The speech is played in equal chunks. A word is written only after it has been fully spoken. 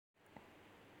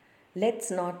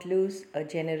Let's not lose a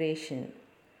generation.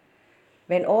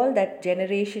 When all that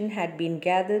generation had been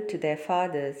gathered to their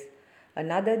fathers,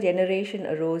 another generation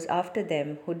arose after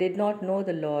them who did not know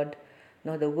the Lord,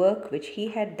 nor the work which he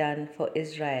had done for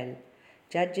Israel.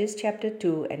 Judges chapter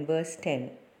 2 and verse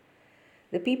 10.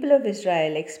 The people of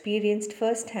Israel experienced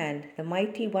firsthand the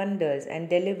mighty wonders and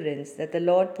deliverance that the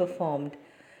Lord performed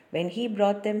when he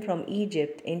brought them from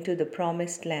Egypt into the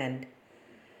promised land.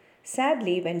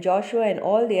 Sadly, when Joshua and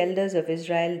all the elders of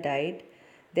Israel died,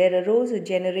 there arose a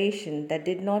generation that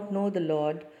did not know the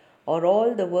Lord or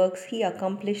all the works he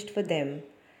accomplished for them,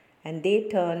 and they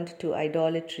turned to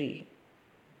idolatry.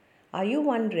 Are you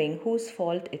wondering whose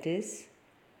fault it is?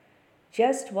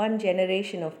 Just one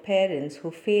generation of parents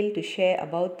who failed to share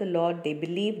about the Lord they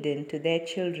believed in to their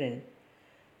children.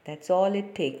 That's all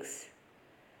it takes.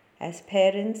 As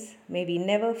parents, may we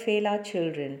never fail our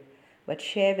children, but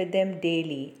share with them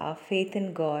daily our faith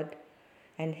in God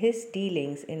and His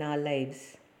dealings in our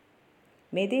lives.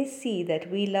 May they see that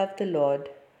we love the Lord,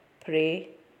 pray,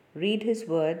 read His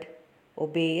Word,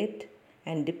 obey it,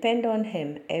 and depend on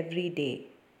Him every day.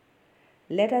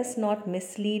 Let us not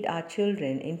mislead our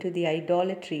children into the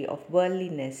idolatry of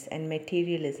worldliness and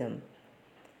materialism.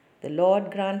 The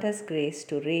Lord grant us grace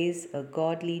to raise a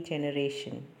godly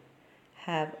generation.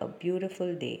 Have a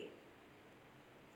beautiful day.